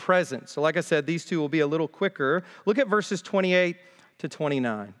in the present. So like I said, these two will be a little quicker. Look at verses 28 to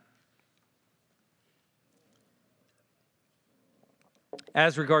 29.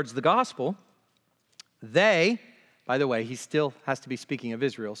 As regards the gospel, they, by the way, he still has to be speaking of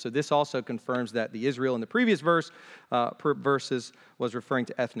Israel. So this also confirms that the Israel in the previous verses was referring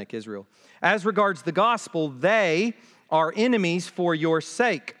to ethnic Israel. As regards the gospel, they are enemies for your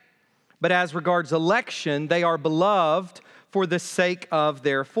sake. But as regards election, they are beloved for the sake of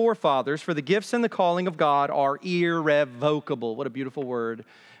their forefathers. For the gifts and the calling of God are irrevocable. What a beautiful word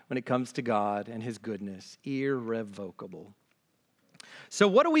when it comes to God and his goodness. Irrevocable. So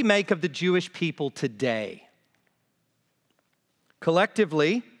what do we make of the Jewish people today?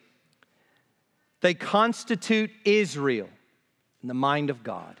 Collectively, they constitute Israel in the mind of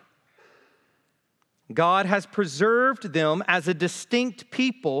God. God has preserved them as a distinct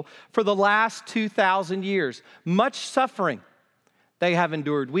people for the last 2,000 years. Much suffering they have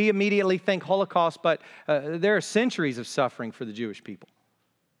endured. We immediately think Holocaust, but there are centuries of suffering for the Jewish people.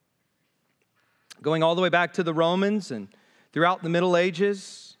 Going all the way back to the Romans and throughout the Middle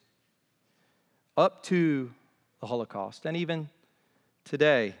Ages, up to the Holocaust, and even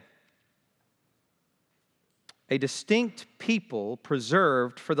today. A distinct people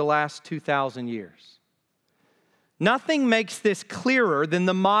preserved for the last 2,000 years. Nothing makes this clearer than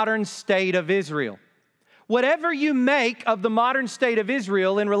the modern state of Israel. Whatever you make of the modern state of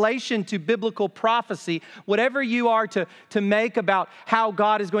Israel in relation to biblical prophecy, whatever you are to make about how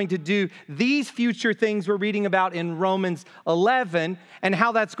God is going to do these future things we're reading about in Romans 11, and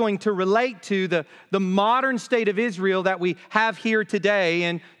how that's going to relate to the modern state of Israel that we have here today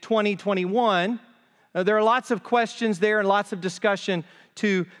in 2021, there are lots of questions there and lots of discussion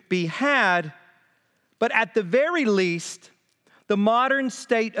to be had. But at the very least, the modern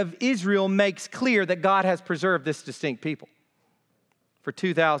state of Israel makes clear that God has preserved this distinct people for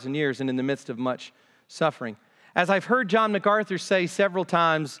 2,000 years and in the midst of much suffering. As I've heard John MacArthur say several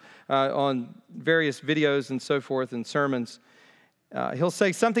times on various videos and so forth and sermons, he'll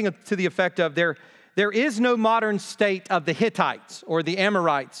say something to the effect of, there is no modern state of the Hittites or the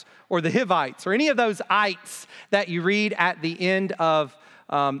Amorites or the Hivites or any of those ites that you read at the end of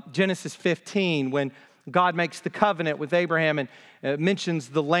Genesis 15 when God makes the covenant with Abraham and mentions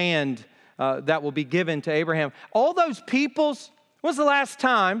the land that will be given to Abraham. All those peoples, when was the last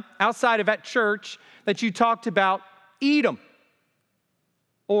time outside of at church that you talked about Edom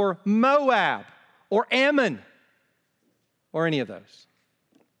or Moab or Ammon or any of those?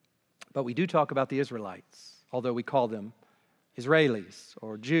 But we do talk about the Israelites, although we call them Israelis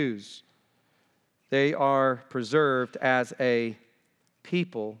or Jews. They are preserved as a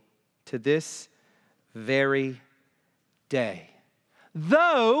people to this very day,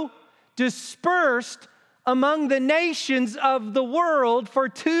 though dispersed among the nations of the world for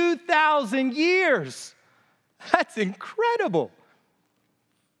 2,000 years. That's incredible.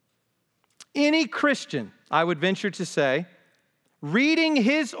 Any Christian, I would venture to say, reading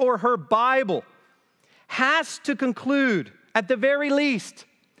his or her Bible has to conclude, at the very least,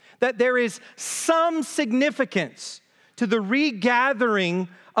 that there is some significance to the regathering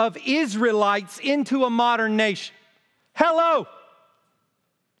of Israelites into a modern nation. Hello!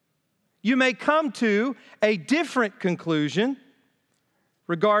 You may come to a different conclusion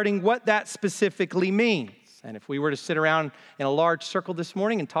regarding what that specifically means. And if we were to sit around in a large circle this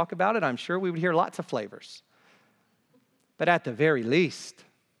morning and talk about it, I'm sure we would hear lots of flavors. But at the very least,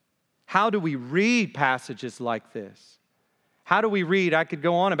 how do we read passages like this? How do we read? I could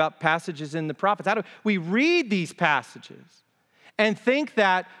go on about passages in the prophets. How do we read these passages and think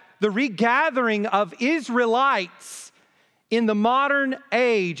that the regathering of Israelites in the modern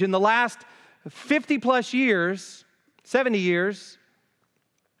age, in the last 50 plus years, 70 years,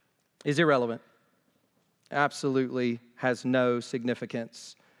 is irrelevant? Absolutely has no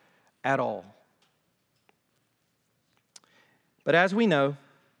significance at all. But as we know,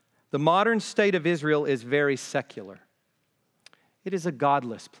 the modern state of Israel is very secular. It is a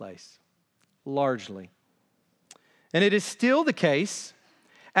godless place, largely. And it is still the case,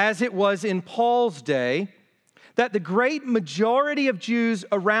 as it was in Paul's day, that the great majority of Jews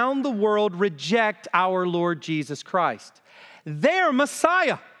around the world reject our Lord Jesus Christ, their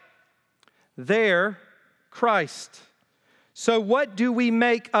Messiah, their Christ. So what do we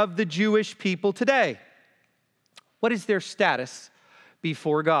make of the Jewish people today? What is their status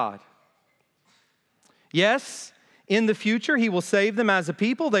before God? Yes, in the future, He will save them as a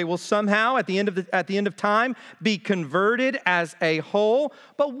people. They will somehow, at the end of time, be converted as a whole.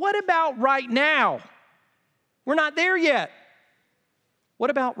 But what about right now? We're not there yet. What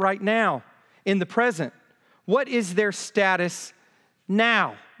about right now, in the present? What is their status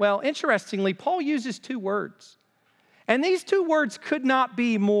now? Well, interestingly, Paul uses two words. And these two words could not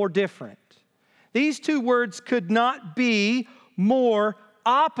be more different. These two words could not be more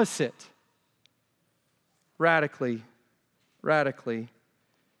opposite. Radically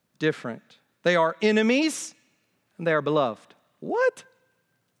different. They are enemies and they are beloved. What?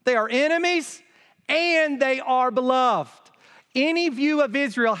 They are enemies and they are beloved. Any view of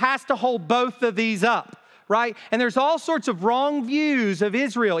Israel has to hold both of these up, right? And there's all sorts of wrong views of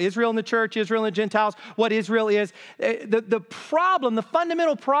Israel. Israel and the church, Israel and the Gentiles, what Israel is. The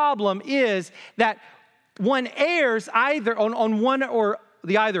fundamental problem is that one errs either on one or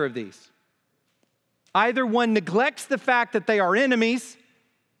the either of these. Either one neglects the fact that they are enemies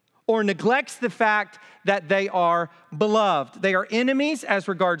or neglects the fact that they are beloved. They are enemies as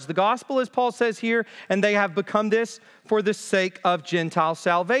regards the gospel, as Paul says here, and they have become this for the sake of Gentile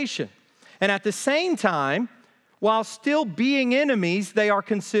salvation. And at the same time, while still being enemies, they are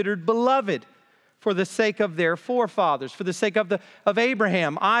considered beloved for the sake of their forefathers, for the sake of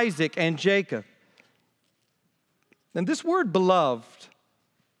Abraham, Isaac, and Jacob. And this word beloved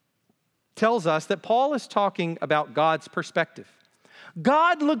tells us that Paul is talking about God's perspective.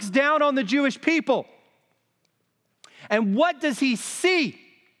 God looks down on the Jewish people. And what does he see?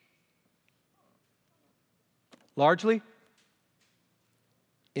 Largely,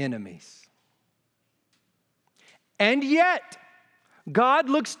 enemies. And yet, God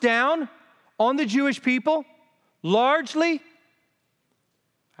looks down on the Jewish people, largely,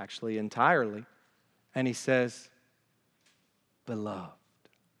 actually entirely, and he says, beloved.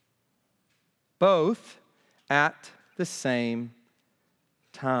 Both at the same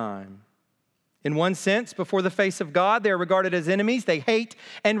time. In one sense, before the face of God, they are regarded as enemies. They hate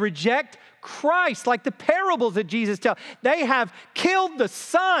and reject Christ, like the parables that Jesus tells. They have killed the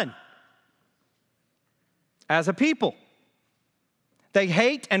Son as a people. They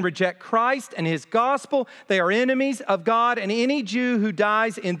hate and reject Christ and his gospel. They are enemies of God, and any Jew who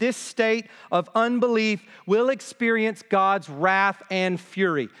dies in this state of unbelief will experience God's wrath and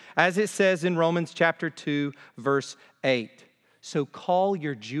fury, as it says in Romans chapter 2, verse 8. So call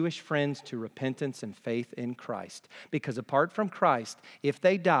your Jewish friends to repentance and faith in Christ, because apart from Christ, if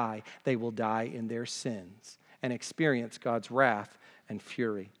they die, they will die in their sins and experience God's wrath and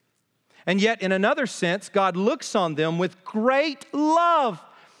fury. And yet, in another sense, God looks on them with great love.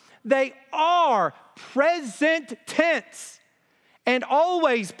 They are present tense and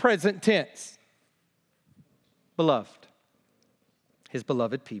always present tense. Beloved, his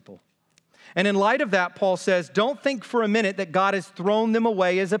beloved people. And in light of that, Paul says, don't think for a minute that God has thrown them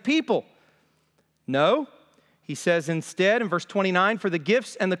away as a people. No. He says instead in verse 29, for the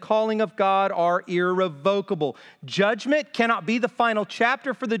gifts and the calling of God are irrevocable. Judgment cannot be the final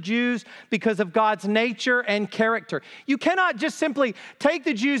chapter for the Jews because of God's nature and character. You cannot just simply take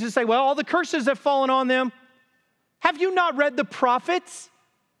the Jews and say, well, all the curses have fallen on them. Have you not read the prophets?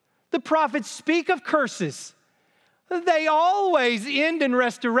 The prophets speak of curses. They always end in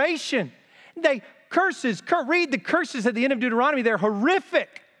restoration. Read the curses at the end of Deuteronomy. They're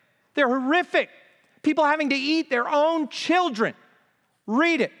horrific. They're horrific. People having to eat their own children.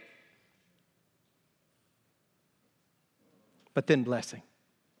 Read it. But then blessing.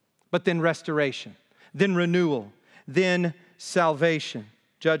 But then restoration. Then renewal. Then salvation.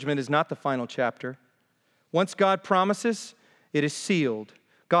 Judgment is not the final chapter. Once God promises, it is sealed.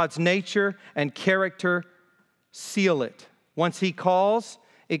 God's nature and character seal it. Once he calls,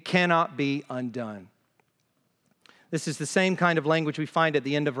 it cannot be undone. This is the same kind of language we find at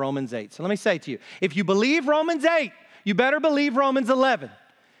the end of Romans 8. So let me say to you, if you believe Romans 8, you better believe Romans 11.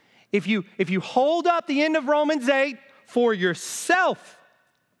 If you hold up the end of Romans 8 for yourself,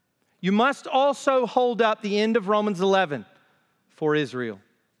 you must also hold up the end of Romans 11 for Israel,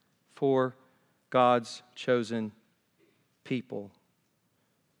 for God's chosen people.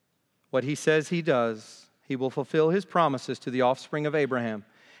 What he says he does, he will fulfill his promises to the offspring of Abraham.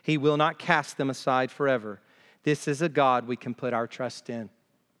 He will not cast them aside forever. This is a God we can put our trust in.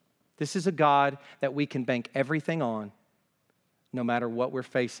 This is a God that we can bank everything on, no matter what we're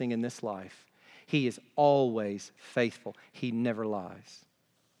facing in this life. He is always faithful. He never lies.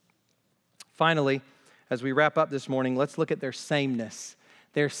 Finally, as we wrap up this morning, let's look at their sameness.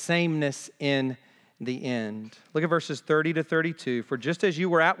 Their sameness in the end. Look at verses 30 to 32. For just as you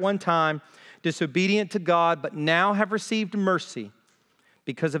were at one time disobedient to God, but now have received mercy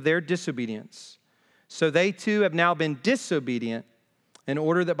because of their disobedience, so they too have now been disobedient in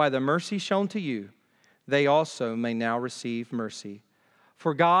order that by the mercy shown to you, they also may now receive mercy.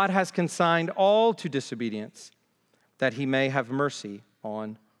 For God has consigned all to disobedience, that he may have mercy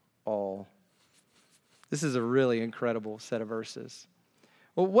on all. This is a really incredible set of verses.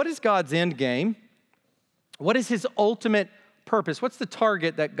 Well, what is God's end game? What is his ultimate purpose? What's the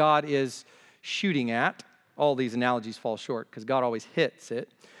target that God is shooting at? All these analogies fall short because God always hits it.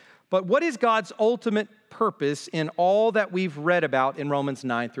 But what is God's ultimate purpose in all that we've read about in Romans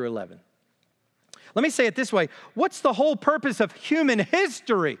 9 through 11? Let me say it this way. What's the whole purpose of human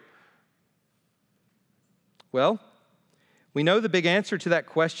history? Well, we know the big answer to that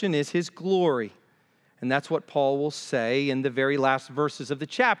question is his glory. And that's what Paul will say in the very last verses of the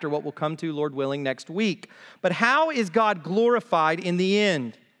chapter, what we'll come to, Lord willing, next week. But how is God glorified in the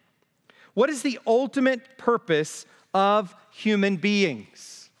end? What is the ultimate purpose of human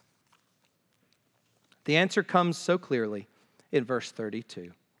beings? The answer comes so clearly in verse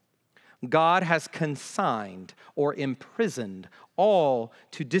 32. God has consigned or imprisoned all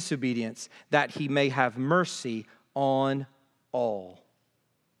to disobedience, that he may have mercy on all.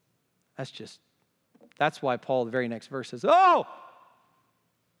 That's why Paul, the very next verse says, oh,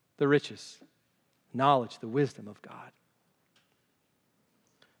 the riches, knowledge, the wisdom of God.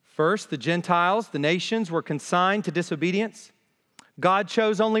 First, the Gentiles, the nations, were consigned to disobedience. God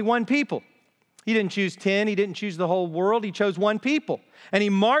chose only one people. He didn't choose 10. He didn't choose the whole world. He chose one people. And he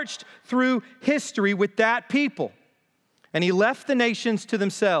marched through history with that people. And he left the nations to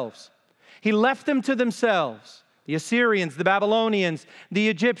themselves. He left them to themselves. The Assyrians, the Babylonians, the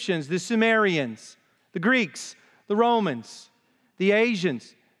Egyptians, the Sumerians, the Greeks, the Romans, the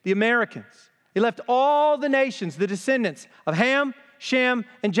Asians, the Americans. He left all the nations, the descendants of Ham, Shem,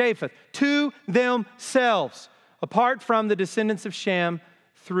 and Japheth, to themselves, apart from the descendants of Shem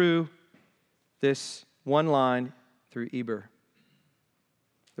through this one line, through Eber.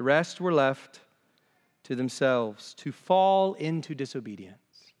 The rest were left to themselves to fall into disobedience.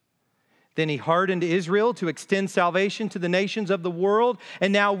 Then he hardened Israel to extend salvation to the nations of the world.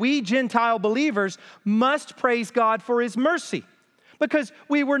 And now we Gentile believers must praise God for his mercy, because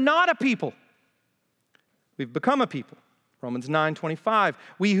we were not a people. We've become a people. Romans 9:25.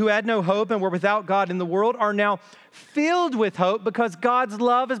 We who had no hope and were without God in the world are now filled with hope because God's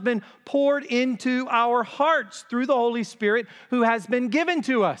love has been poured into our hearts through the Holy Spirit who has been given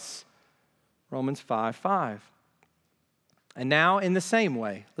to us. Romans 5:5. And now in the same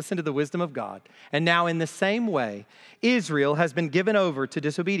way, listen to the wisdom of God. And now in the same way, Israel has been given over to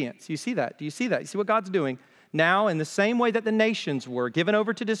disobedience. You see that? Do you see that? You see what God's doing? Now, in the same way that the nations were given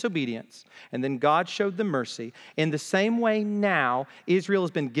over to disobedience, and then God showed them mercy, in the same way now, Israel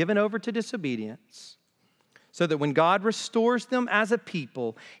has been given over to disobedience, so that when God restores them as a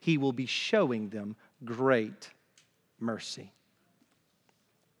people, he will be showing them great mercy.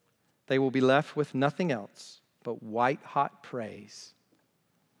 They will be left with nothing else but white-hot praise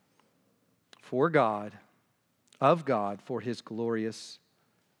for God, of God, for his glorious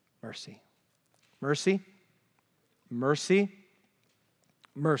mercy. Mercy. Mercy,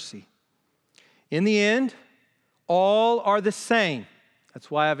 mercy. In the end, all are the same.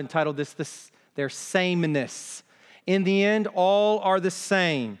 That's why I've entitled this their sameness. In the end, all are the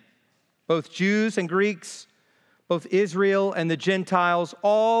same. Both Jews and Greeks, both Israel and the Gentiles,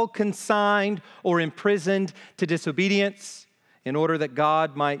 all consigned or imprisoned to disobedience in order that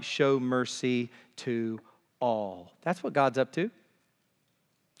God might show mercy to all. That's what God's up to.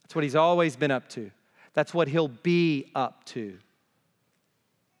 That's what he's always been up to. That's what he'll be up to.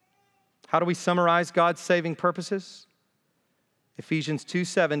 How do we summarize God's saving purposes? Ephesians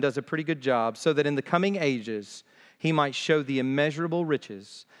 2:7 does a pretty good job, so that in the coming ages he might show the immeasurable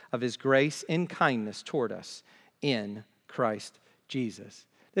riches of his grace and kindness toward us in Christ Jesus.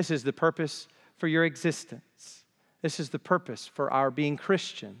 This is the purpose for your existence. This is the purpose for our being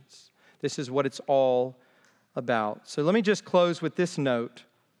Christians. This is what it's all about. So let me just close with this note.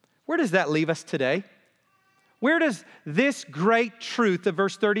 Where does that leave us today? Where does this great truth of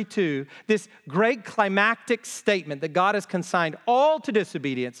verse 32, this great climactic statement that God has consigned all to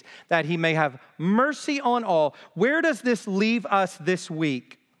disobedience, that he may have mercy on all, where does this leave us this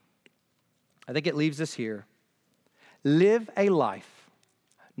week? I think it leaves us here. Live a life,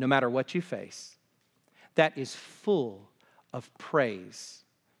 no matter what you face, that is full of praise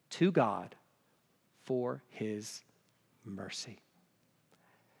to God for his mercy.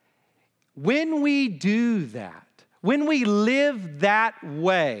 When we do that, when we live that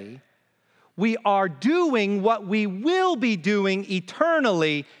way, we are doing what we will be doing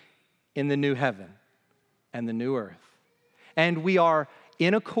eternally in the new heaven and the new earth. And we are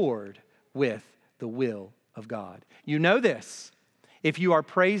in accord with the will of God. You know this. If you are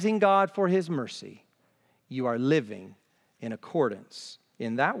praising God for his mercy, you are living in accordance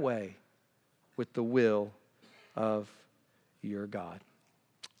in that way with the will of your God.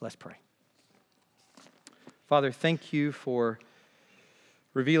 Let's pray. Father, thank you for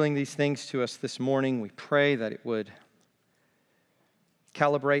revealing these things to us this morning. We pray that it would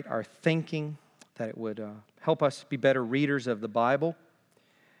calibrate our thinking, that it would help us be better readers of the Bible,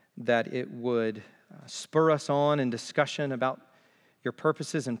 that it would spur us on in discussion about your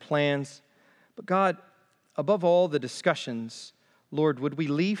purposes and plans. But God, above all the discussions, Lord, would we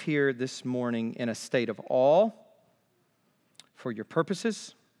leave here this morning in a state of awe for your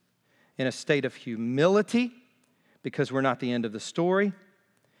purposes, in a state of humility, because we're not the end of the story,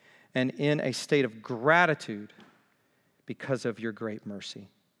 and in a state of gratitude because of your great mercy.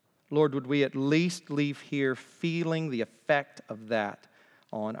 Lord, would we at least leave here feeling the effect of that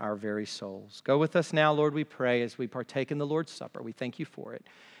on our very souls. Go with us now, Lord, we pray, as we partake in the Lord's Supper. We thank you for it.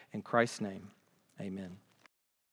 In Christ's name, amen.